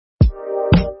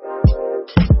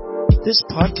This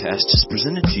podcast is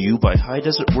presented to you by High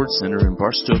Desert Word Center in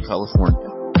Barstow, California.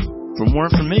 For more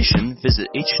information, visit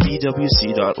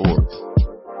hdwc.org.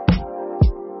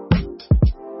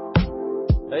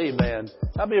 Amen.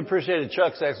 How many appreciated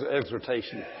Chuck's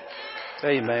exhortation?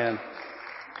 Amen.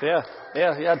 Yeah.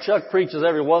 Chuck preaches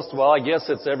every once in a while. I guess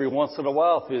it's every once in a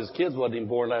while if his kids wasn't even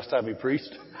born last time he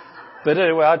preached. But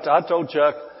anyway, I told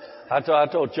Chuck, get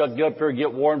up here,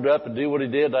 get warmed up and do what he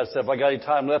did. I said, if I got any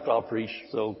time left, I'll preach.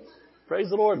 So praise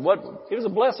the Lord. He was a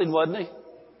blessing, wasn't he?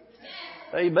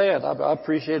 Amen. I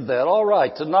appreciate that. All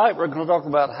right. Tonight we're going to talk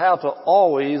about how to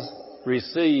always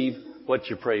receive what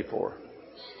you pray for.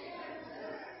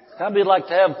 How many would like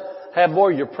to have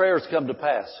more of your prayers come to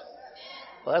pass?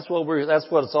 Well, that's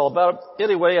what it's all about.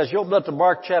 Anyway, as you open up to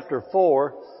Mark chapter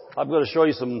 4, I'm going to show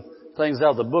you some things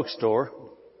out of the bookstore.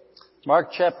 Mark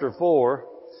chapter 4.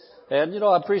 And,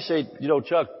 I appreciate,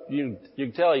 Chuck, you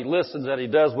can tell he listens and he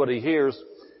does what he hears.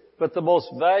 But the most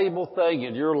valuable thing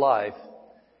in your life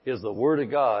is the Word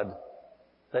of God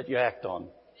that you act on.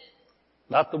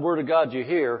 Not the Word of God you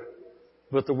hear,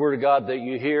 but the Word of God that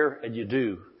you hear and you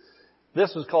do.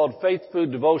 This is called Faith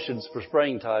Food Devotions for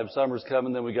springtime. Summer's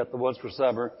coming, then we got the ones for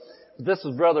summer. This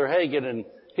is Brother Hagin, and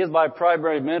he's my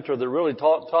primary mentor that really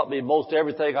taught me most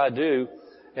everything I do.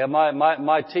 And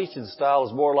my teaching style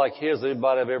is more like his than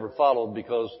anybody I've ever followed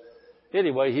because,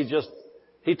 anyway,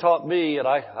 he taught me, and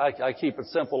I keep it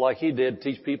simple like he did,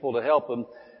 teach people to help them.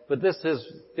 But this is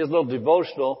his little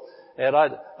devotional, and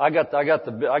I got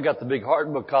the big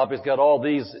hard book copy. It's got all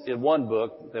these in one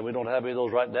book, and we don't have any of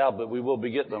those right now, but we will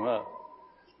be getting them up.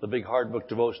 The big hard book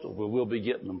devotional. We will be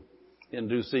getting them in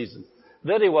due season.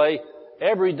 But anyway,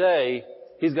 every day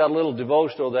he's got a little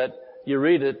devotional that you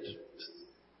read it,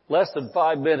 less than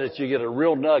 5 minutes, you get a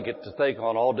real nugget to think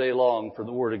on all day long from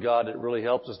the Word of God. It really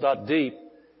helps. It's not deep.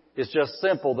 It's just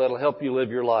simple that'll help you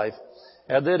live your life.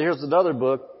 And then here's another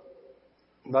book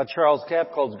by Charles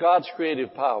Capps called God's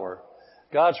Creative Power.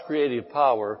 God's Creative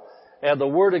Power. And the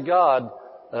Word of God,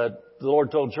 the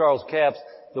Lord told Charles Capps,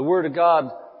 the Word of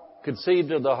God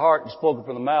conceived in the heart and spoken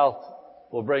from the mouth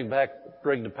will bring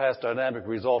to pass dynamic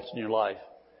results in your life.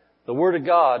 The Word of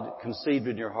God conceived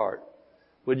in your heart.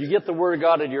 When you get the Word of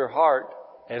God in your heart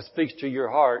and it speaks to your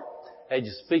heart and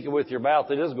you speak it with your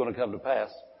mouth, it is going to come to pass.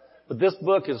 But this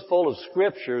book is full of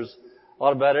scriptures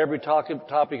on about every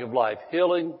topic of life.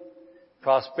 Healing,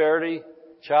 prosperity,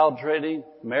 child training,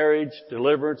 marriage,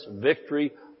 deliverance,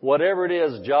 victory, whatever it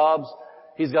is, jobs.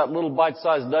 He's got little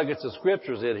bite-sized nuggets of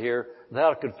scriptures in here and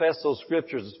how to confess those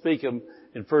scriptures and speak them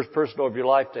in first person over your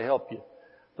life to help you.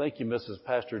 Thank you, Mrs.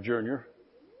 Pastor Junior.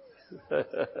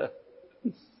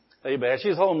 Amen.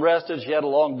 She's home rested. She had a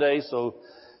long day, so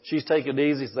she's taking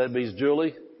it easy. So that means,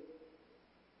 Julie,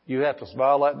 you have to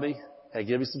smile at me and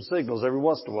give me some signals every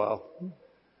once in a while.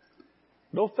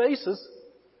 No faces.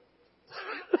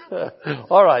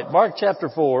 All right, Mark chapter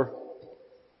 4.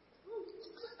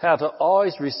 How to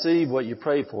always receive what you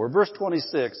pray for. Verse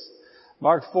 26.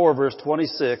 Mark 4, verse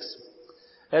 26.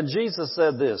 And Jesus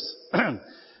said this.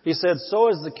 He said, so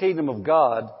is the kingdom of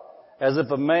God as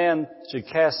if a man should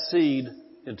cast seed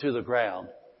into the ground.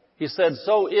 He said,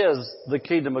 so is the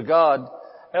kingdom of God.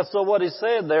 And so what he's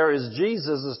saying there is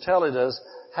Jesus is telling us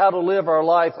how to live our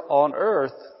life on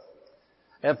earth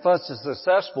and function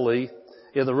successfully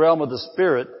in the realm of the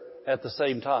Spirit at the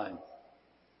same time.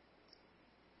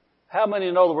 How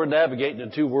many know that we're navigating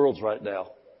in two worlds right now?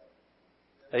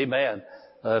 Amen.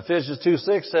 Ephesians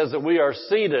 2:6 says that we are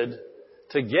seated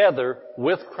together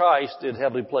with Christ in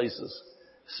heavenly places.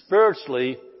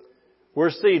 Spiritually, we're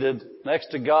seated next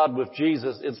to God with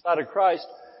Jesus inside of Christ.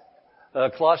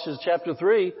 Colossians chapter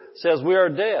 3 says we are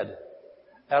dead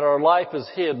and our life is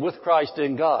hid with Christ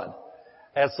in God.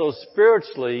 And so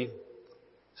spiritually,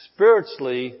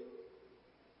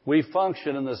 we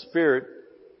function in the Spirit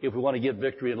if we want to get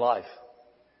victory in life.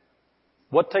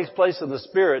 What takes place in the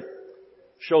Spirit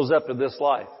shows up in this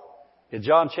life. In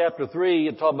John chapter 3,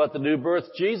 you talk about the new birth.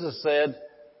 Jesus said,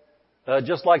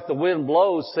 just like the wind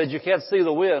blows, said you can't see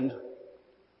the wind,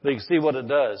 but you can see what it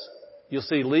does. You'll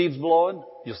see leaves blowing.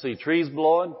 You'll see trees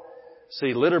blowing.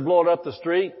 See litter blowing up the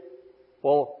street.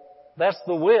 Well, that's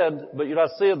the wind, but you're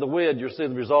not seeing the wind. You're seeing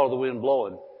the result of the wind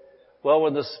blowing. Well,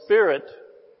 when the Spirit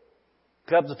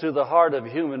comes into the heart of a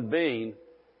human being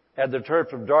and they're turned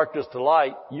from darkness to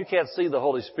light, you can't see the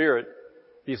Holy Spirit.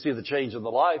 You see the change in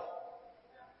the life.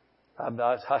 I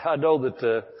know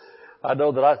that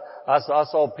I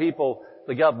saw people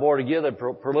that got born again,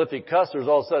 they're prolific cussers,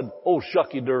 all of a sudden, oh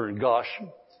shucky darn gosh.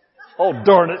 Oh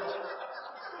darn it.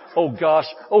 Oh gosh.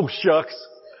 Oh shucks.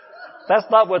 That's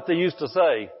not what they used to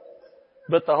say.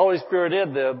 But the Holy Spirit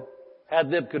in them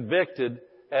had them convicted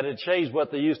and it changed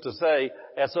what they used to say,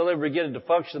 and so they were beginning to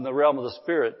function in the realm of the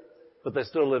Spirit, but they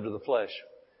still lived in the flesh.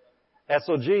 And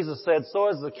so Jesus said, so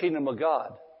is the kingdom of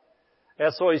God.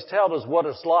 And so He's telling us what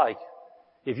it's like.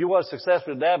 If you want to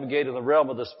successfully navigate in the realm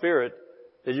of the Spirit,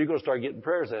 then you're going to start getting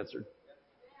prayers answered.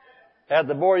 And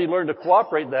the more you learn to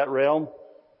cooperate in that realm,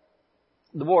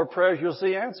 the more prayers you'll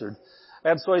see answered.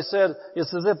 And so He said,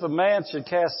 it's as if a man should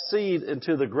cast seed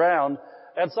into the ground.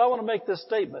 And so I want to make this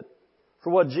statement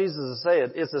for what Jesus is saying.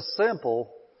 It's as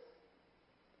simple,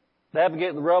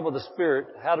 navigating the realm of the Spirit,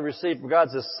 how to receive from God,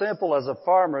 is as simple as a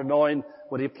farmer knowing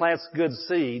when he plants good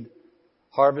seed,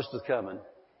 harvest is coming.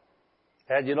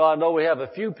 And I know we have a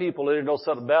few people that know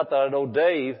something about that. I know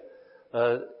Dave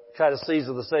kind of sees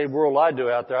in the same world I do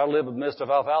out there. I live in the midst of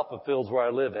alfalfa fields where I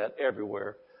live at,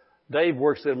 everywhere. Dave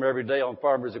works in them every day on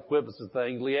farmers' equipment and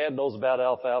things. Leanne knows about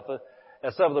alfalfa.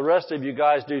 And some of the rest of you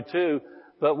guys do too.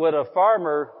 But when a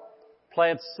farmer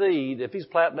plants seed, if he's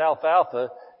planting alfalfa,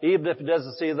 even if he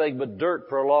doesn't see anything but dirt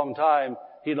for a long time,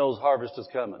 he knows harvest is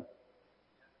coming.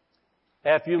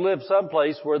 If you live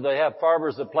someplace where they have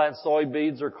farmers that plant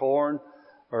soybeans or corn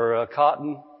or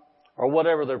cotton or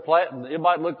whatever they're planting, it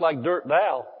might look like dirt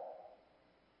now.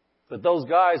 But those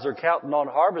guys are counting on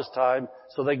harvest time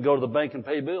so they can go to the bank and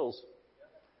pay bills.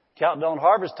 Counting on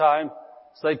harvest time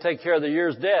so they take care of the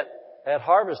year's debt at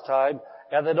harvest time,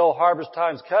 and they know harvest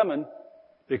time's coming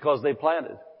because they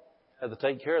planted and to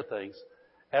take care of things.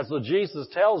 And so Jesus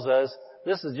tells us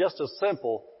this is just as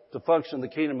simple to function in the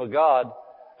kingdom of God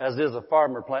as is a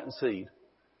farmer planting seed.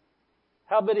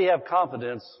 How many have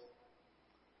confidence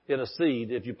in a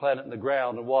seed if you plant it in the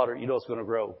ground and water, you know it's going to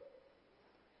grow?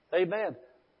 Amen.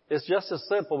 It's just as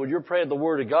simple. When you're praying the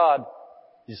Word of God,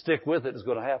 you stick with it, it's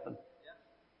going to happen.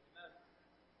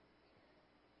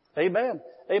 Yeah. Amen.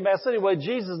 Amen. So anyway,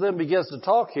 Jesus then begins to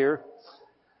talk here.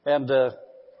 And I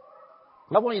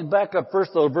want you to back up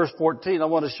first, though, to verse 14. I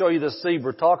want to show you this seed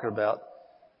we're talking about.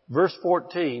 Verse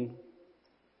 14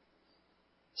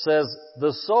 says,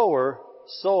 the sower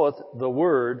soweth the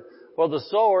word. Well, the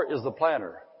sower is the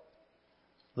planter,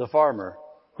 the farmer,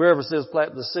 whoever says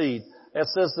plant the seed. It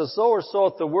says the sower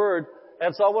soweth the word.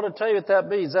 And so I want to tell you what that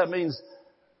means. That means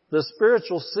the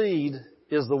spiritual seed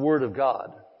is the Word of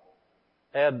God.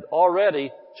 And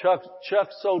already Chuck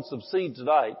sowed some seed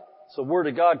tonight. So the Word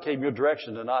of God came your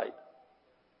direction tonight.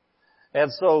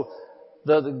 And so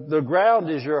the ground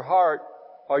is your heart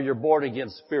or your born again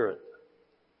spirit.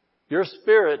 Your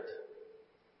spirit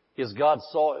is God's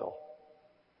soil.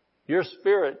 Your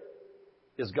spirit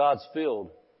is God's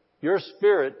field. Your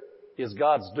spirit is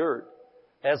God's dirt.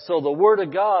 And so the Word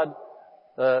of God,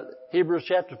 Hebrews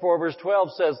chapter 4 verse 12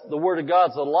 says the Word of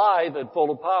God's alive and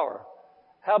full of power.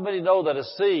 How many know that a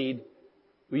seed,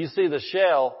 when you see the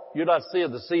shell, you're not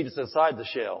seeing the seed that's inside the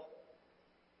shell?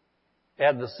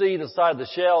 And the seed inside the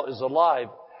shell is alive.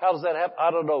 How does that happen?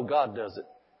 I don't know. God does it.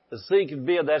 The seed can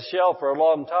be in that shell for a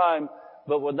long time,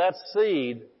 but when that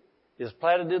seed is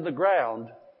planted in the ground,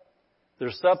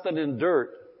 there's something in dirt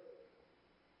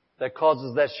that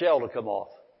causes that shell to come off.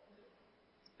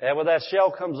 And when that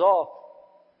shell comes off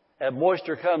and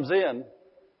moisture comes in,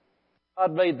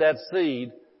 God made that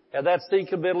seed, and that seed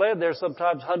can be laid there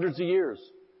sometimes hundreds of years.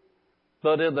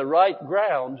 But in the right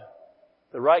ground,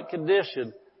 the right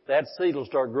condition, that seed will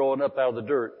start growing up out of the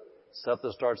dirt.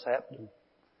 Something starts happening.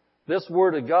 This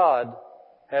Word of God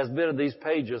has been in these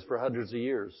pages for hundreds of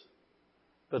years.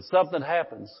 But something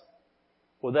happens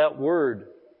when that Word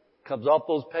comes off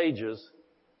those pages,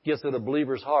 gets in a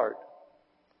believer's heart.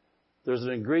 There's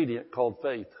an ingredient called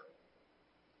faith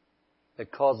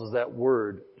that causes that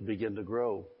Word to begin to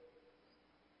grow.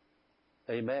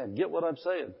 Amen. Get what I'm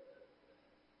saying?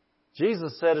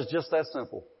 Jesus said it's just that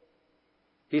simple.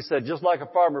 He said, just like a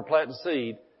farmer planting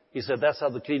seed, He said that's how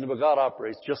the kingdom of God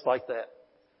operates, just like that.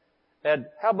 And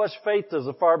how much faith does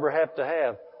a farmer have to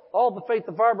have? All the faith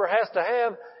the farmer has to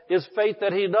have is faith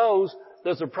that he knows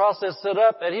there's a process set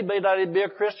up, and he may not even be a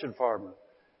Christian farmer.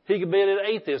 He could be an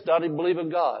atheist, not even believe in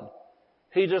God.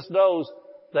 He just knows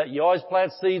that you always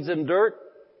plant seeds in dirt,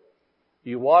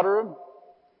 you water them,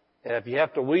 and if you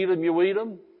have to weed them, you weed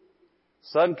them.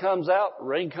 Sun comes out,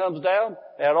 rain comes down,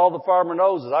 and all the farmer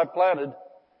knows is I planted,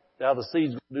 now the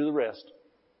seeds will do the rest.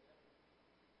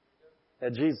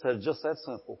 And Jesus said, just that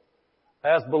simple.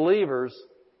 As believers,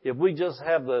 if we just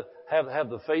have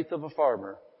the faith of a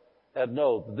farmer and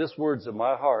know that this Word's in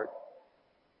my heart,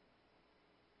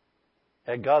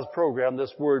 and God's program,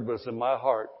 this Word was in my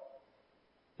heart,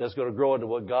 that's going to grow into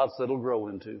what God said it'll grow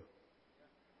into.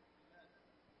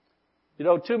 You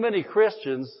know, too many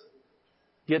Christians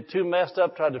get too messed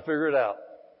up trying to figure it out.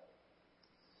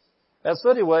 And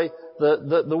so anyway,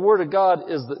 the Word of God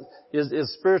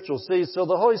is spiritual seed. So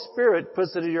the Holy Spirit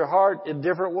puts it in your heart in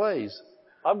different ways.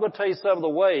 I'm going to tell you some of the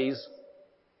ways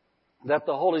that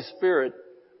the Holy Spirit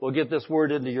will get this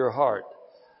Word into your heart.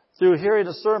 Through hearing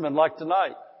a sermon like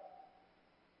tonight.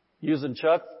 Using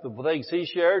Chuck, the things he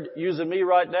shared, using me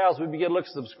right now as we begin to look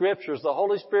at some scriptures. The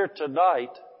Holy Spirit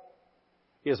tonight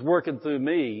is working through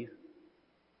me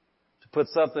to put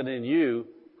something in you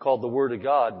called the Word of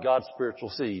God, God's spiritual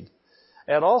seed.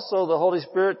 And also the Holy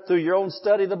Spirit through your own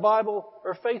study of the Bible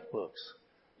or faith books.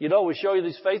 You know, we show you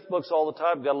these faith books all the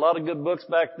time. We've got a lot of good books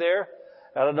back there.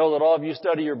 And I know that all of you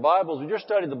study your Bibles. When you're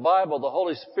studying the Bible, the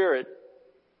Holy Spirit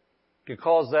can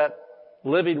cause that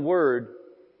living Word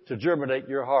to germinate in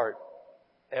your heart.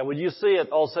 And when you see it,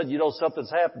 all of a sudden you know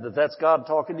something's happened, that's God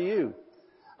talking to you.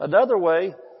 Another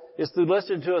way is through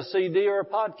listening to a CD or a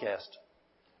podcast.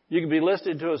 You can be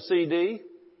listening to a CD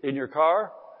in your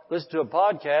car, listen to a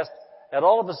podcast, and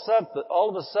all of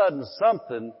a sudden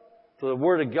something to the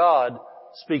Word of God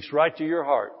speaks right to your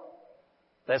heart.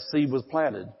 That seed was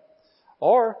planted.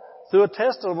 Or through a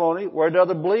testimony where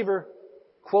another believer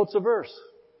quotes a verse.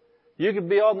 You can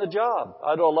be on the job.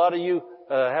 I know a lot of you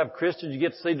have Christians you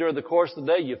get to see during the course of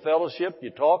the day. You fellowship,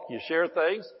 you talk, you share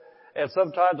things. And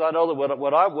sometimes I know that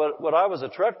when I was a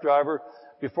truck driver,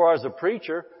 before I was a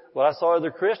preacher, when I saw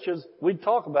other Christians, we'd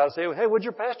talk about it, say, hey, what'd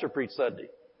your pastor preach Sunday?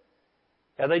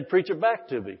 And they'd preach it back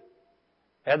to me.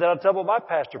 And then I'd tell them what my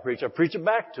pastor preached. I'd preach it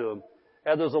back to them.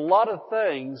 And there's a lot of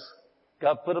things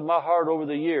got put in my heart over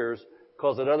the years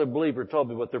because another believer told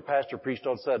me what their pastor preached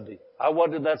on Sunday. I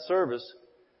wasn't in that service,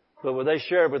 but when they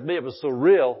shared it with me, it was so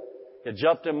real, it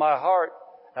jumped in my heart,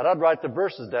 and I'd write the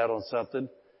verses down on something.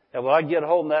 And when I get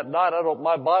home that night, I'd open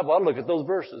my Bible, I'd look at those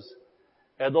verses.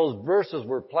 And those verses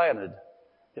were planted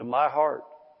in my heart.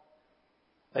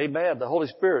 Amen. The Holy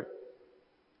Spirit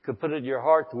could put it in your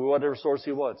heart through whatever source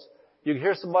He wants. You can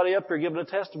hear somebody up here giving a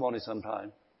testimony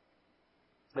sometime.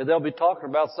 And they'll be talking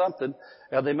about something,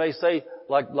 and they may say,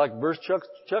 like verse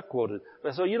Chuck quoted.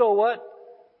 They say, you know what?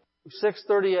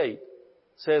 6:38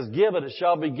 says, given, it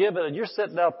shall be given. And you're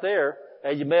sitting out there,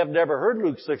 and you may have never heard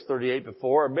Luke 6:38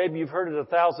 before, or maybe you've heard it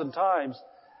 1,000 times,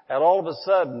 and all of a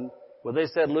sudden, when they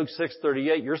said Luke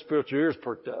 6:38, your spiritual ears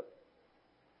perked up.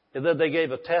 And then they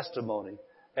gave a testimony.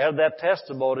 And that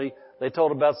testimony, they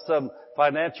told about some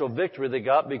financial victory they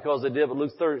got because they did what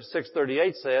Luke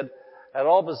 6:38 said. And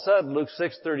all of a sudden, Luke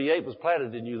 6:38 was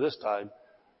planted in you this time.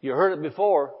 You heard it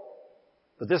before,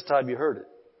 but this time you heard it.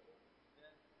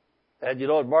 And you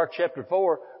know, in Mark chapter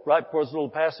 4, right before this little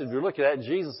passage we're looking at,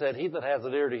 Jesus said, he that has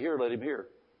an ear to hear, let him hear.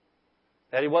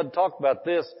 And He wasn't talking about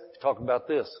this, He's talking about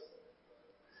this.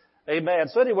 Amen.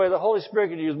 So anyway, the Holy Spirit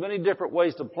can use many different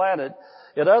ways to plant it.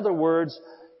 In other words,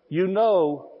 you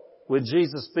know when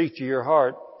Jesus speaks to your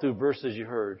heart through verses you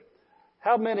heard.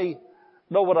 How many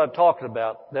know what I'm talking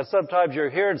about? That sometimes you're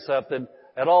hearing something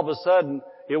and all of a sudden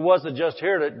it wasn't just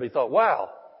hearing it, but you thought, wow,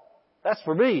 that's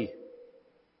for me.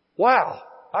 Wow,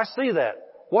 I see that.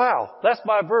 Wow, that's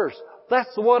my verse.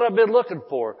 That's the one I've been looking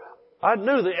for. I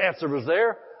knew the answer was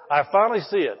there. I finally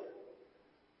see it.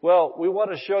 Well, we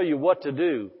want to show you what to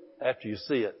do after you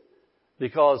see it.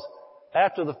 Because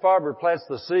after the farmer plants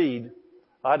the seed,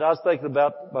 I was thinking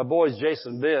about my boys,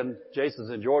 Jason and Ben. Jason's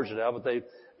in Georgia now, but they've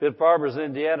been farmers in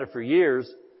Indiana for years.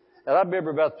 And I remember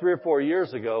about 3 or 4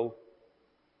 years ago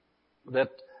that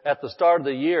at the start of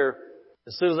the year,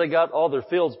 as soon as they got all their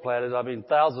fields planted, I mean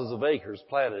thousands of acres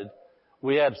planted,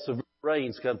 we had severe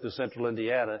rains come through central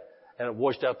Indiana and it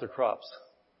washed out their crops.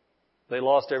 They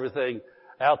lost everything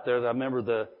out there. I remember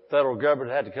the federal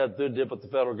government had to cut through, did what the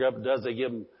federal government does. They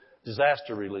give them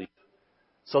disaster relief.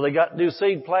 So they got new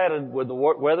seed planted when the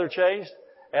weather changed.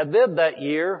 And then that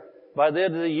year, by the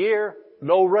end of the year,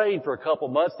 no rain for a couple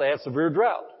months. They had severe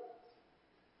drought.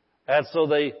 And so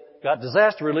they got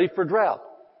disaster relief for drought.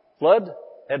 Flood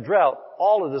and drought,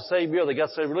 all in the same year. They got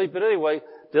some relief. But anyway,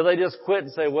 did they just quit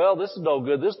and say, well, this is no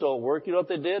good. This don't work. You know what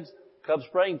they did? Come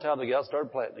springtime, they got and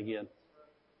started planting again.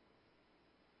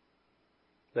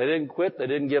 They didn't quit. They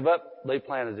didn't give up. They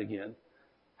planted again.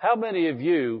 How many of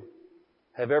you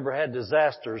have ever had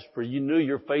disasters where you knew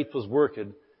your faith was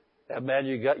working, and man,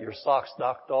 you got your socks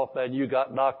knocked off, man, you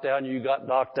got knocked down, you got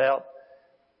knocked out,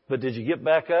 but did you get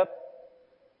back up?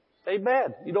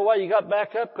 Amen. You know why you got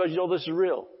back up? Because you know this is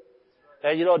real.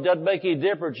 And you know, it doesn't make any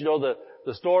difference. You know,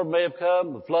 the storm may have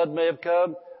come, the flood may have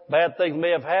come, bad things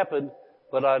may have happened,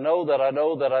 but I know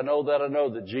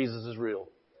that Jesus is real.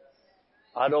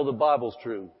 I know the Bible's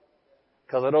true.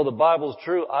 Because I know the Bible's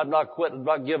true, I'm not quitting, I'm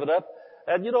not giving up.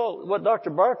 And you know, what Dr.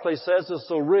 Barclay says is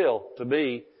so real to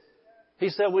me. He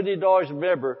said we need to always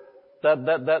remember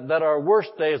that our worst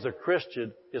day as a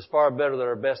Christian is far better than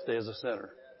our best day as a sinner.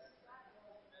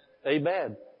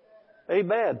 Amen.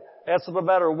 Amen. And so no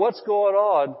matter what's going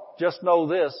on, just know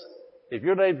this. If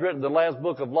your name's written in the Lamb's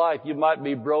Book of Life, you might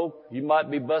be broke, you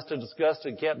might be busted,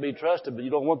 disgusted, can't be trusted, but you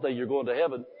don't want that, you're going to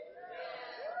heaven.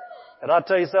 And I'll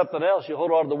tell you something else, you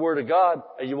hold on to the Word of God,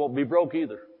 and you won't be broke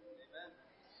either.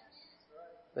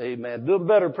 Amen. Do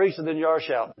better preaching than you are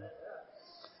shouting.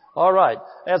 All right.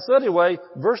 And so anyway,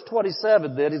 verse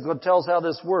 27 then, he's going to tell us how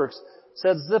this works. It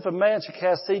says, as if a man should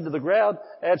cast seed to the ground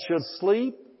and should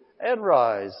sleep and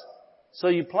rise. So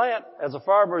you plant as a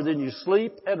farmer, then you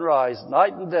sleep and rise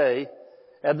night and day,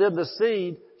 and then the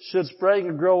seed should spring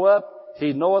and grow up.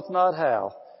 He knoweth not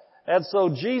how. And so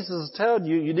Jesus is telling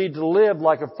you, you need to live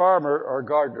like a farmer or a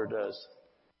gardener does.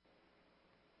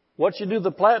 Once you do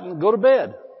the planting, go to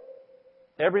bed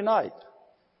every night.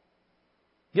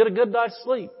 Get a good night's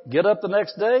sleep. Get up the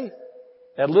next day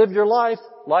and live your life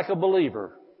like a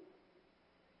believer.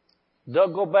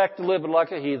 Don't go back to living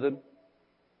like a heathen.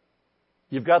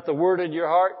 You've got the Word in your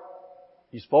heart.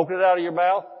 You've spoken it out of your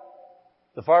mouth.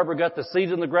 The farmer got the seed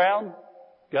in the ground,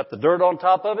 got the dirt on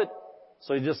top of it,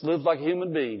 so he just lives like a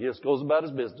human being. He just goes about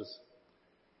his business.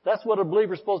 That's what a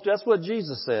believer's supposed to do. That's what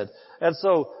Jesus said. And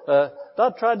so,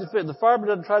 the farmer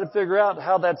doesn't try to figure out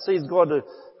how that seed's going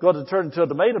to turn into a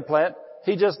tomato plant.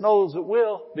 He just knows it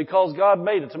will because God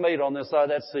made a tomato on this side of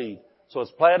that seed. So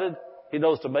it's planted. He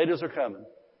knows tomatoes are coming.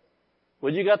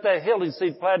 When you got that healing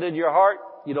seed planted in your heart,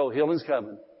 you know healing's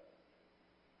coming.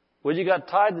 When you got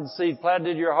tithing seed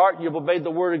planted in your heart, you've obeyed the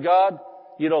Word of God,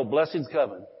 you know blessing's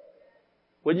coming.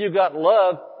 When you got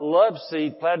love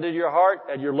seed planted in your heart,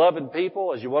 and you're loving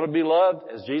people as you want to be loved,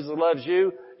 as Jesus loves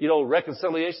you, you know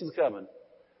reconciliation's coming.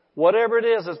 Whatever it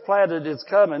is that's planted, it's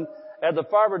coming. And the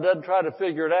farmer doesn't try to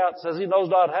figure it out. Says he knows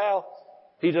not how.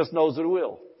 He just knows it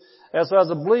will. And so as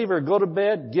a believer, go to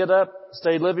bed, get up,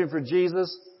 stay living for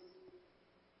Jesus,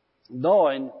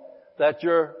 knowing that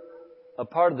you're a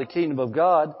part of the kingdom of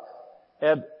God.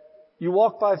 And you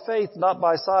walk by faith, not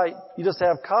by sight. You just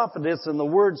have confidence in the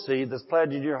word seed that's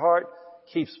planted in your heart.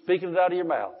 Keep speaking it out of your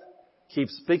mouth. Keep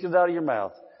speaking it out of your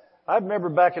mouth. I remember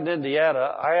back in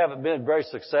Indiana, I haven't been very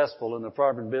successful in the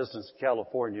farming business in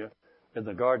California, in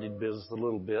the gardening business a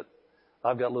little bit.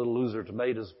 I've got little loser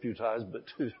tomatoes a few times, but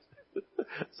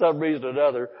some reason or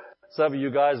another, some of you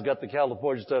guys got the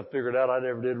California stuff figured out. I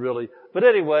never did really. But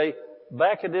anyway,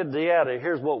 back in Indiana,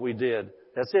 here's what we did.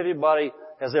 Now see if anybody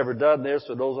has ever done this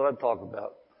or knows what I'm talking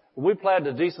about. When we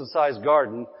planted a decent sized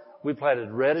garden, we planted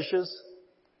radishes,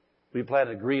 we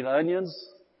planted green onions,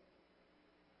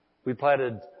 we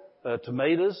planted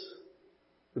tomatoes,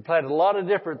 we planted a lot of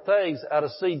different things out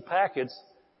of seed packets.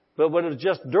 But when it was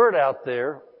just dirt out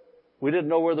there, we didn't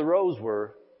know where the rows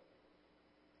were.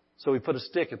 So we put a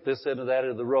stick at this end of that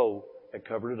end of the row and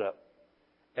covered it up.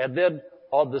 And then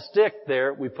on the stick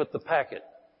there, we put the packet.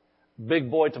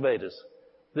 Big boy tomatoes.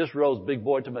 This row's big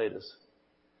boy tomatoes.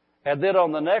 And then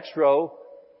on the next row,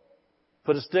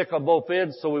 put a stick on both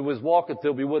ends so we was walking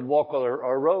till we wouldn't walk on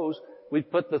our rows. We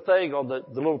put the thing on the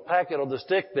little packet on the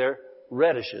stick there,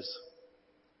 radishes.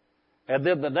 And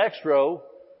then the next row,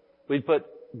 we put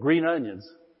green onions.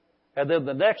 And then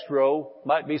the next row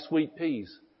might be sweet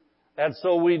peas. And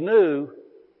so we knew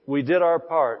we did our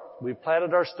part. We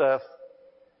planted our stuff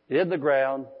in the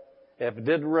ground. If it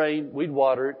didn't rain, we'd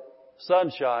water it.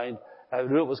 Sunshine, I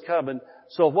knew it was coming.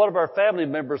 So if one of our family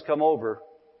members come over,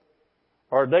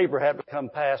 or a neighbor happened to come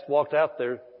past, walked out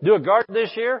there, do a garden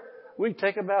this year, we'd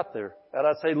take them out there. And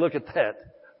I'd say, look at that.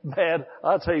 Man,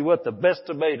 I'll tell you what, the best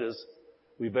tomatoes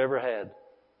we've ever had.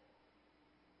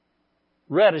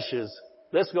 Radishes.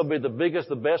 This is going to be the biggest,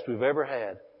 the best we've ever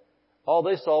had. All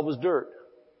they saw was dirt.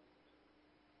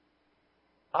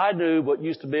 I knew what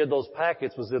used to be in those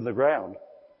packets was in the ground.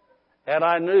 And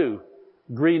I knew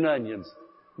green onions.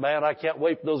 Man, I can't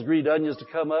wait for those green onions to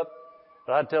come up.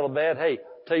 And I'd tell a man, hey,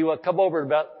 tell you what, come over in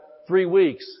about 3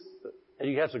 weeks and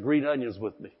you can have some green onions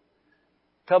with me.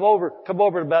 Come over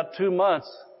in about 2 months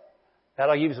and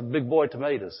I'll give you some big boy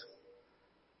tomatoes.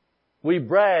 We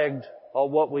bragged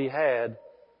on what we had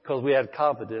because we had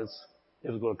confidence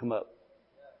it was going to come up.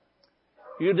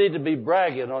 You need to be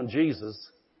bragging on Jesus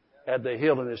and the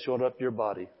healing that's showing up your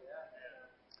body.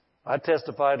 I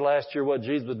testified last year what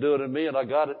Jesus was doing in me and I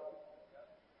got it.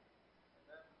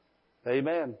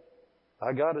 Amen.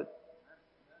 I got it.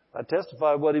 I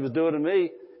testified what He was doing in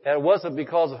me, and it wasn't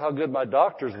because of how good my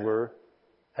doctors were.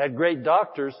 Had great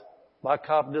doctors, my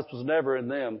confidence was never in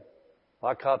them.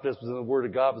 My confidence was in the Word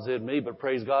of God was in me, but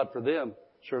praise God for them.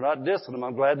 Sure, not dissing them.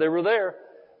 I'm glad they were there.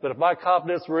 But if my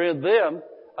confidence were in them,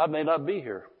 I may not be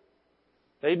here.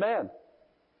 Amen.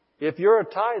 If you're a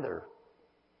tither,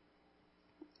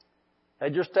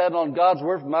 And you're standing on God's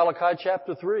Word from Malachi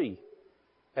chapter 3.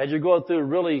 And you're going through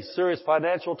really serious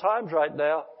financial times right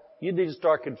now, you need to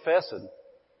start confessing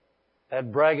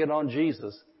and bragging on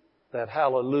Jesus. That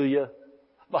hallelujah.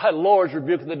 My Lord's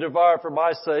rebuking the devourer for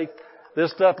my sake.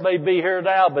 This stuff may be here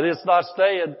now, but it's not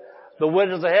staying. The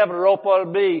windows of heaven are open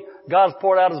on me. God's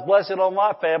poured out His blessing on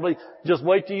my family. Just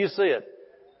wait till you see it.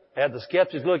 And the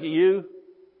skeptics look at you,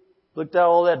 look down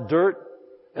all that dirt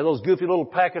and those goofy little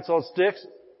packets on sticks.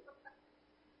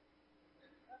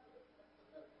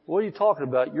 What are you talking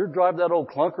about? You're driving that old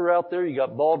clunker out there. You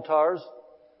got bald tires.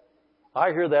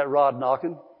 I hear that rod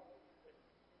knocking.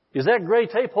 Is that gray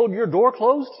tape holding your door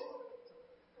closed?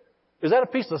 Is that a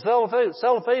piece of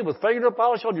cellophane with fingernail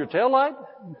polish on your taillight?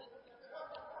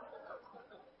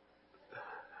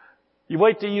 You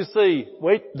wait till you see.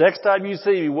 Next time you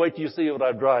see me, wait till you see what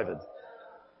I'm driving.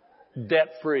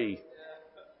 Debt free.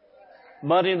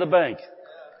 Money in the bank.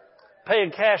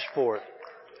 Paying cash for it.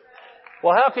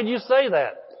 Well, how can you say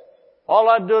that? All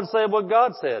I'm doing is saying what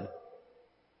God said.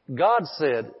 God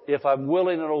said, if I'm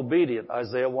willing and obedient,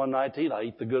 Isaiah 1:19, I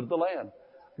eat the good of the land.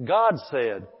 God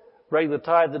said, bring the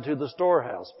tithe into the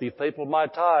storehouse. Be faithful to my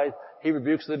tithe. He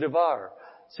rebukes the devourer.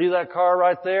 See that car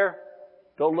right there?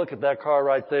 Don't look at that car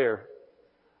right there.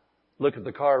 Look at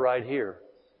the car right here.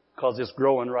 Because it's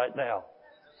growing right now.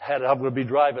 I'm going to be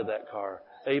driving that car.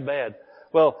 Amen.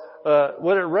 Well,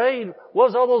 when it rained, what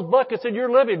was all those buckets in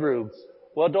your living room?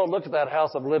 Well, don't look at that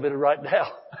house I'm living in right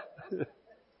now.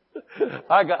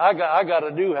 I got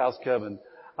a new house coming.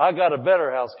 I got a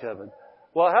better house coming.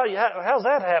 Well, how's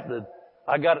that happening?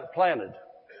 I got it planted.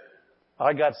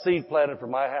 I got seed planted for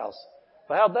my house.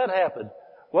 But how'd that happen?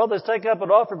 Well, they take up an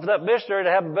offering for that missionary to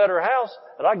have a better house,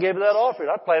 and I gave him that offering.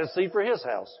 I planted seed for his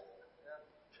house.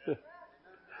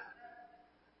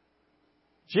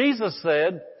 Jesus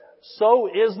said, so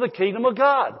is the kingdom of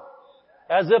God.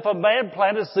 As if a man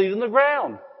planted seed in the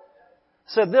ground.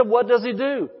 Said, then what does he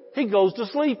do? He goes to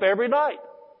sleep every night.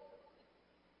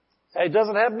 And he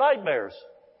doesn't have nightmares.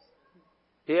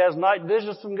 He has night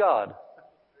visions from God.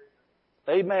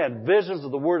 Amen. Visions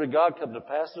of the Word of God come to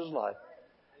pass in his life.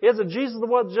 Isn't Jesus the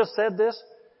one that just said this?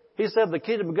 He said the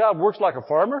kingdom of God works like a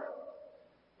farmer.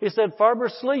 He said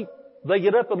farmers sleep. They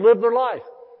get up and live their life.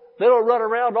 They don't run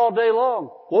around all day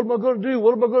long. What am I going to do?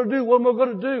 What am I going to do? What am I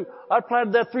going to do? I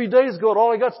planted that 3 days ago and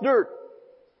all I got's dirt.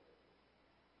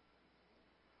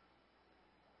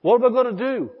 What am I going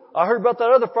to do? I heard about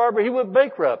that other farmer. He went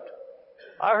bankrupt.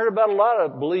 I heard about a lot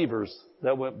of believers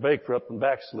that went bankrupt and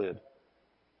backslid.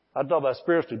 I'm talking about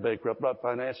spiritually bankrupt, not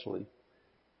financially.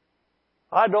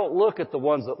 I don't look at the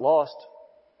ones that lost.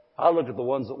 I look at the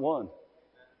ones that won.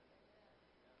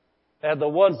 And the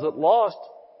ones that lost,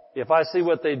 if I see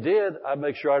what they did, I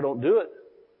make sure I don't do it.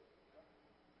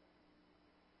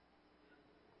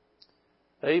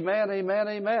 Amen, amen,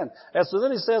 amen. And so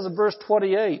then he says in verse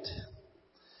 28,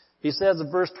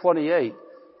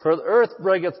 for the earth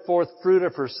bringeth forth fruit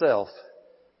of herself.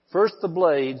 First the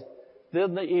blade,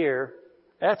 then the ear.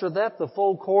 After that, the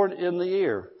full corn in the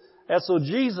ear. And so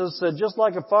Jesus said, just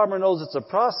like a farmer knows it's a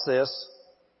process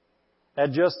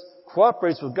and just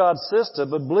cooperates with God's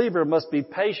system, a believer must be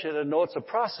patient and know it's a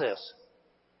process.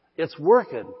 It's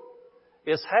working.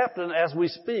 It's happening as we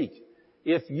speak.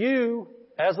 If you,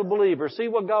 as a believer, see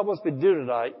what God wants me to do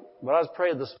tonight. When I was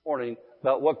praying this morning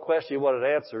about what question He wanted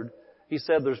answered, He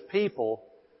said there's people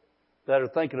that are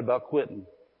thinking about quitting,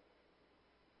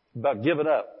 about giving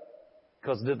up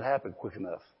because it didn't happen quick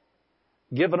enough.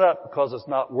 Giving up because it's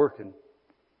not working.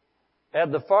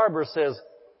 And the farmer says,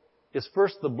 it's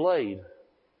first the blade,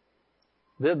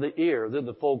 then the ear, then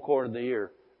the full corn in the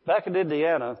ear. Back in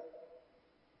Indiana,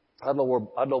 I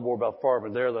know more about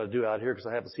farming there than I do out here because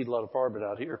I haven't seen a lot of farming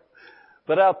out here.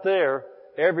 But out there,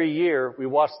 every year we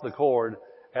watch the corn,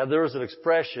 and there was an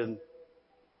expression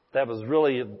that was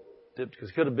really, it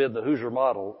could have been the Hoosier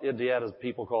model. Indiana's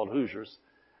people called Hoosiers.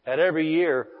 And every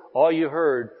year, all you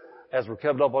heard as we're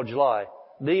coming up on July,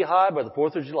 knee high by the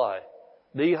 4th of July.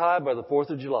 Knee high by the 4th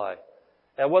of July.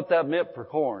 And what that meant for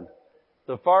corn.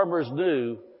 The farmers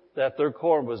knew that their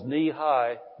corn was knee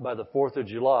high by the 4th of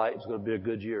July. It was going to be a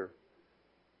good year.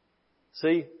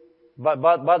 See, by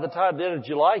the time the end of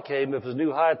July came, if it was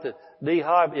knee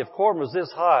high, if corn was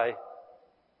this high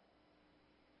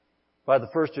by the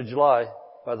 1st of July,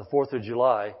 by the 4th of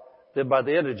July, then by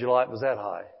the end of July it was that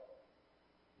high.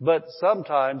 But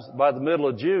sometimes by the middle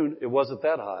of June, it wasn't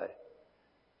that high.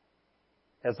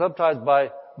 And sometimes by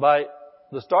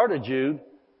the start of June,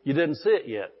 you didn't see it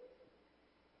yet.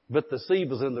 But the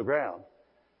seed was in the ground.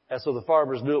 And so the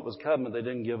farmers knew it was coming. They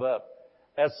didn't give up.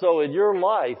 And so in your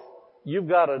life, you've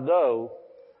got to know,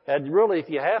 and really if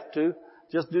you have to,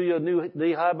 just do you a new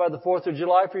knee high by the 4th of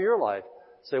July for your life.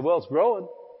 Say, well, it's growing.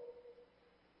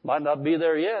 Might not be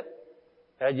there yet.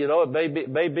 And you know, it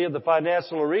may be in the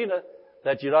financial arena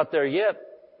that you're not there yet,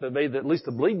 but maybe at least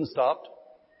the bleeding stopped.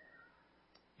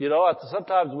 You know,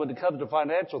 sometimes when it comes to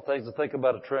financial things, I think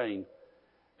about a train.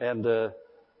 And,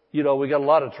 you know, we got a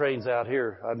lot of trains out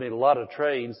here. I mean, a lot of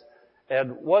trains.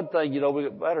 And one thing, you know,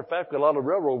 matter of fact, we got a lot of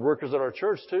railroad workers at our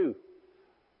church too.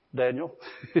 Daniel.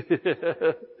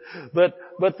 But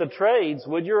the trains,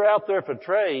 when you're out there for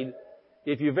train,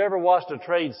 if you've ever watched a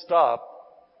train stop,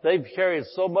 they've carried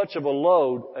so much of a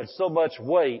load and so much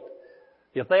weight.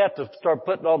 If they have to start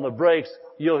putting on the brakes,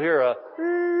 you'll hear a,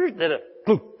 then a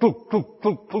plunk, plunk, plunk,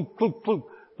 plunk, plunk, plunk, plunk.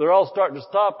 They're all starting to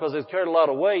stop because they've carried a lot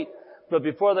of weight. But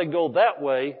before they go that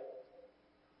way,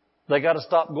 they got to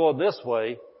stop going this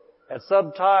way. And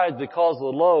sometimes because of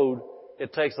the load,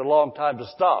 it takes a long time to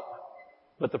stop.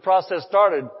 But the process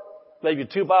started maybe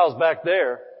 2 miles back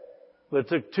there, but it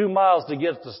took 2 miles to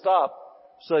get it to stop.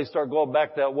 So they start going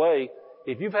back that way.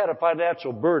 If you've had a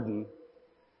financial burden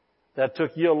that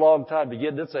took you a long time to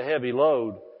get, it's a heavy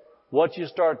load. Once you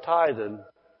start tithing,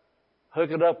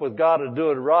 hooking up with God and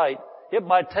doing right, it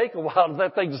might take a while for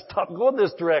that thing to stop going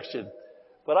this direction.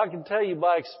 But I can tell you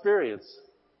by experience,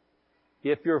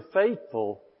 if you're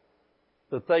faithful,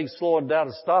 the thing's slowing down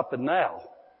and stopping now.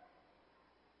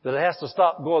 That it has to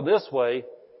stop going this way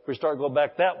if we start going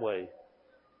back that way.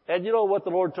 And you know what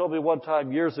the Lord told me one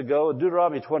time years ago in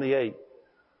Deuteronomy 28?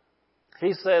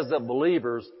 He says that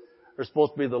believers are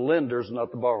supposed to be the lenders, not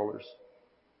the borrowers.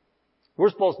 We're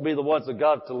supposed to be the ones that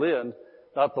got to lend,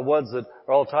 not the ones that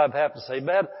are all the time have to say,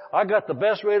 man, I got the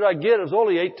best rate I get. It was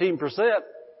only 18%.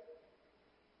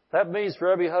 That means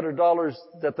for every $100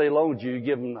 that they loaned you, you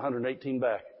give them 118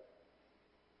 back.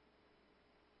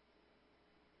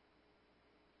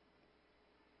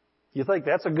 You think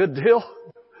that's a good deal?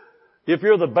 If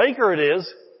you're the banker, it is.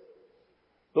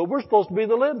 But we're supposed to be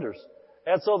the lenders.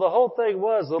 And so the whole thing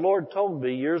was, the Lord told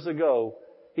me years ago,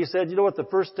 He said, you know what the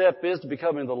first step is to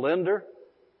becoming the lender?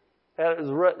 And it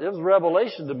was a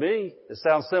revelation to me. It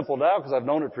sounds simple now because I've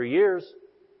known it for years.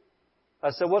 I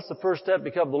said, what's the first step to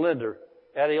become the lender?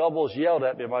 And he almost yelled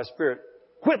at me in my spirit,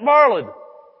 quit borrowing!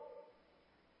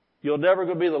 You're never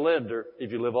going to be the lender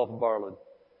if you live off of borrowing.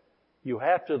 You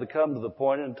have to come to the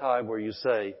point in time where you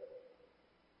say,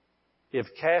 if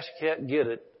cash can't get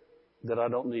it, then I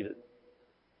don't need it.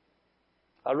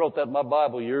 I wrote that in my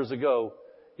Bible years ago.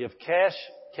 If cash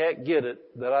can't get it,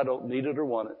 then I don't need it or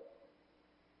want it.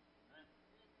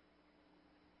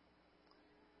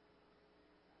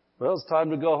 Well, it's time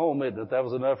to go home, isn't it? That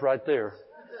was enough right there.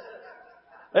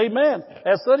 Amen.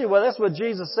 And so anyway, that's what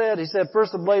Jesus said. He said,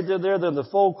 first the blade in there, then the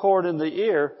full cord in the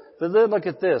ear. But then look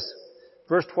at this.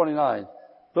 Verse 29.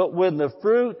 But when the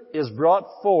fruit is brought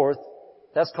forth,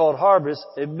 that's called harvest,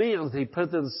 immediately he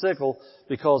put in the sickle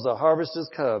because the harvest has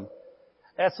come.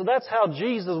 And so that's how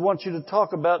Jesus wants you to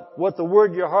talk about what the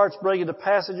word in your heart's bringing to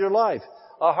pass in your life.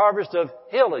 A harvest of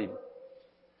healing,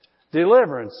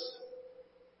 deliverance,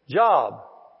 job,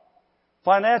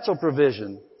 financial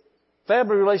provision,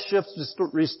 family relationships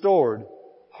restored.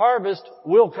 Harvest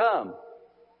will come.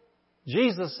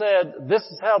 Jesus said, this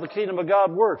is how the kingdom of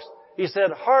God works. He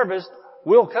said, harvest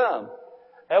will come.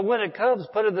 And when it comes,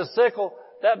 put in the sickle.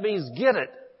 That means get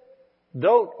it.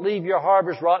 Don't leave your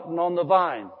harvest rotten on the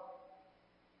vine.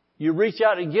 You reach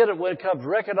out and get it when it comes.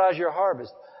 Recognize your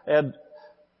harvest. And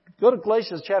go to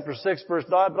Galatians chapter 6, verse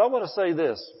 9. But I want to say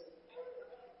this.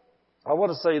 I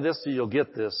want to say this so you'll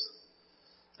get this.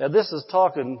 And this is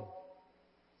talking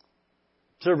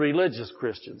to religious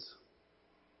Christians.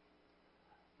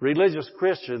 Religious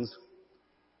Christians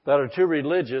that are too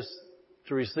religious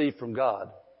to receive from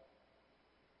God.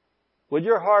 When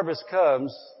your harvest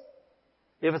comes,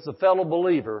 if it's a fellow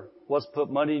believer, let's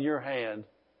put money in your hand.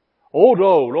 Oh,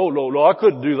 no, I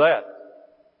couldn't do that.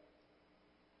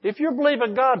 If you're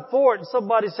believing God for it and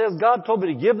somebody says, God told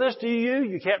me to give this to you,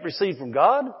 you can't receive from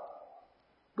God,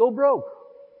 go broke.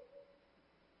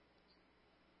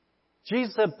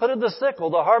 Jesus said, put in the sickle,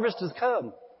 the harvest has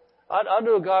come. I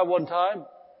knew a guy one time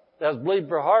that was believing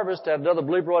for harvest, had another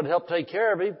believer wanted to help take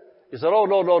care of him. He said, oh,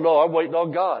 no, I'm waiting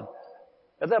on God.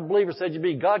 And that believer said, you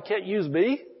mean God can't use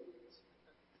me?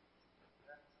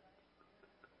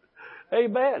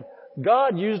 Amen.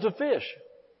 God used a fish.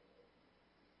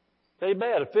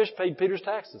 Amen. A fish paid Peter's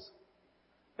taxes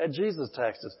and Jesus'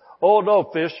 taxes. Oh no,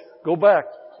 fish, go back.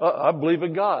 I believe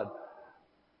in God.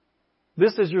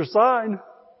 This is your sign.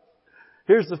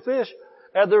 Here's the fish.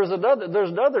 And there's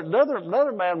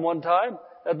another man one time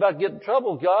about getting in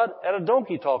trouble with God, and a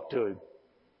donkey talked to him.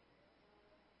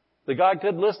 The guy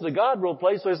couldn't listen to God real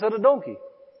place, so he sent a donkey.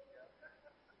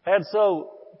 And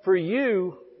so, for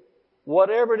you,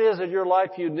 whatever it is in your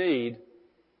life you need,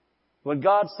 when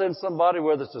God sends somebody,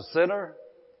 whether it's a sinner,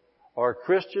 or a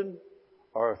Christian,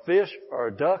 or a fish, or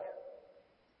a duck,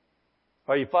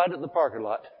 or you find it in the parking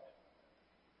lot,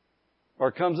 or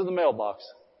it comes in the mailbox,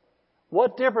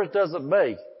 what difference does it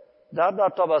make? Now, I'm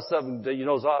not talking about something that,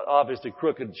 is obviously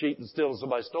crooked, cheating, stealing,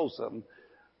 somebody stole something.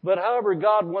 But however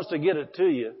God wants to get it to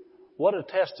you, what a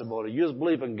testimony. You just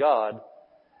believe in God,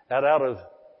 and out of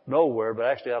nowhere, but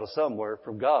actually out of somewhere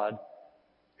from God,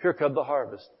 here come the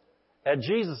harvest. And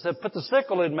Jesus said, put the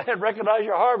sickle in, man, recognize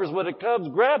your harvest. When it comes,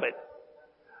 grab it.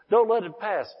 Don't let it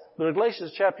pass. But in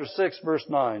Galatians chapter 6, verse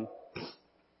 9,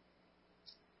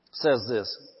 says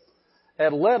this,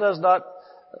 and let us not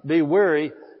be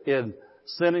weary in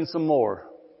sinning some more.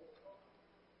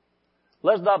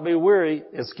 Let's not be weary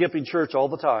in skipping church all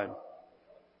the time.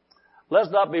 Let's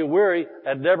not be weary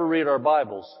and never read our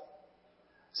Bibles.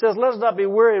 It says, let's not be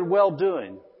weary in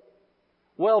well-doing.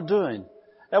 Well-doing.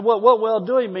 And what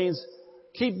well-doing means,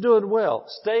 keep doing well.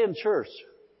 Stay in church.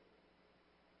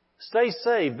 Stay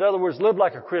saved. In other words, live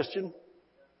like a Christian.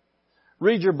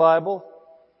 Read your Bible.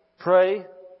 Pray.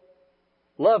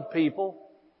 Love people.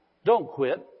 Don't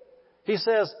quit. He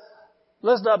says,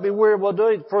 let's not be weary in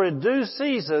well-doing, for in due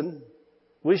season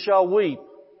we shall weep.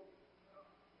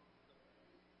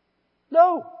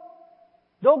 No.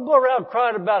 Don't go around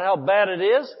crying about how bad it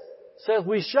is. It says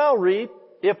we shall reap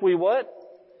if we what?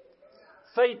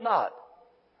 Faint not.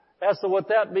 And so what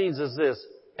that means is this.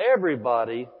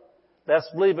 Everybody that's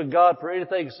believing God for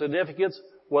anything of significance,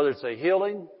 whether it's a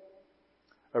healing,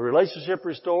 a relationship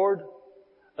restored,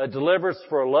 a deliverance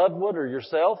for a loved one or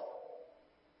yourself,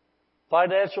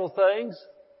 financial things,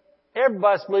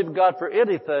 everybody that's believing God for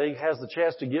anything has the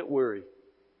chance to get weary.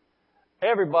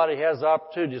 Everybody has the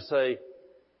opportunity to say,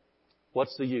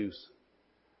 what's the use?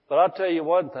 But I'll tell you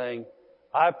one thing.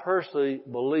 I personally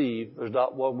believe there's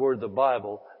not one word in the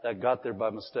Bible that got there by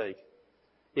mistake.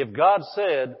 If God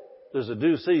said there's a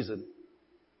due season,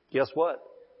 guess what?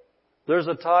 There's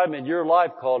a time in your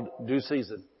life called due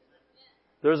season.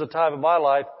 There's a time in my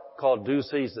life called due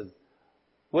season.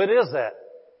 When is that?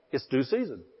 It's due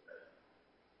season.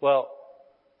 Well,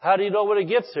 how do you know when it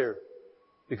gets here?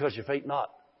 Because you faint not.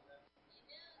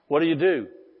 What do?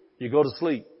 You go to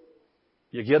sleep.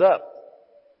 You get up.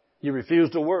 You refuse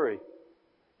to worry.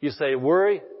 You say,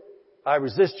 worry, I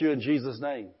resist you in Jesus'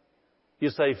 name. You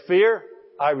say, fear,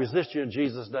 I resist you in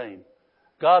Jesus' name.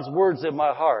 God's word's in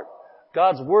my heart.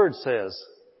 God's word says,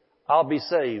 I'll be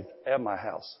saved and my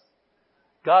house.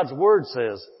 God's word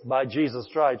says, by Jesus'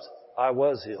 stripes, I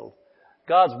was healed.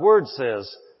 God's word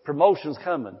says, promotion's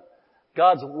coming.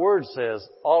 God's word says,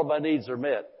 all my needs are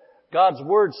met. God's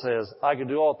word says, I can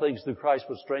do all things through Christ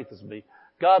which strengthens me.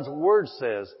 God's word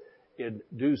says, in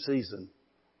due season,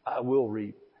 I will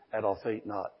reap and I'll faint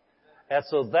not. And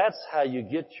so that's how you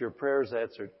get your prayers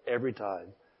answered every time.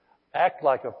 Act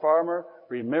like a farmer.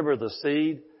 Remember the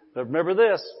seed. But remember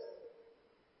this.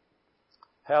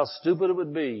 How stupid it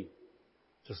would be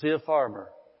to see a farmer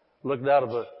looking out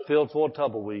of a field full of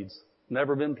tumbleweeds,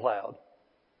 never been plowed,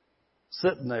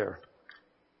 sitting there,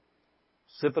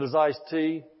 sipping his iced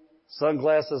tea,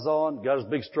 sunglasses on, got his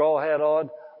big straw hat on,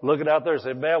 looking out there and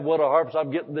saying, man, what a harvest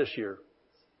I'm getting this year.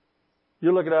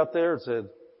 You're looking out there and said,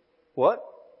 what?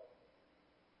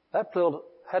 That field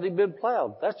hadn't been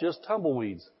plowed. That's just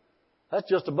tumbleweeds. That's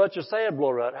just a bunch of sand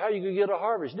blowing around. How are you going to get a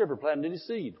harvest? You never planted any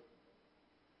seed.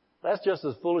 That's just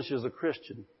as foolish as a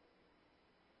Christian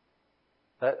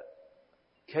that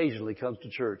occasionally comes to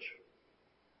church,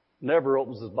 never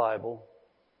opens his Bible,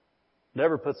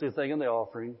 never puts anything in the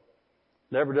offering,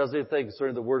 never does anything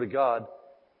concerning the Word of God.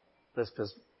 That's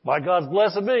because, my God's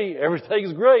blessing me.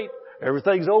 Everything's great.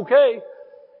 Everything's okay.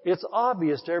 It's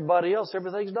obvious to everybody else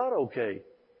everything's not okay.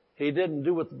 He didn't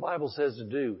do what the Bible says to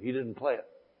do. He didn't plant.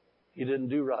 He didn't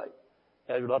do right.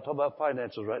 And we're not talking about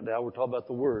financials right now. We're talking about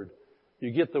the Word.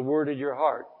 You get the Word in your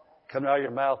heart, coming out of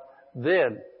your mouth,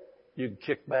 then you can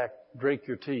kick back, drink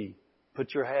your tea,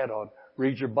 put your hat on,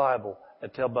 read your Bible,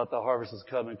 and tell about the harvest is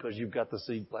coming because you've got the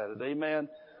seed planted. Amen?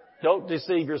 Don't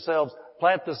deceive yourselves.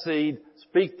 Plant the seed,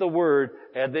 speak the Word,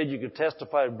 and then you can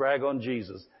testify and brag on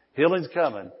Jesus. Healing's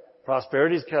coming.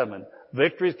 Prosperity's coming.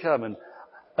 Victory's coming.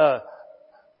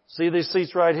 See these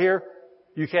seats right here?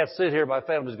 You can't sit here. My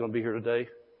family's going to be here today.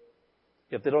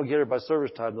 If they don't get here by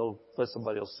service time, they'll let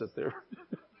somebody else sit there.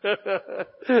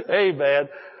 Amen.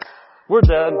 We're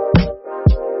done.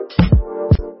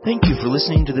 Thank you for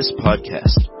listening to this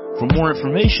podcast. For more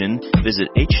information, visit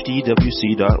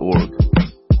hdwc.org.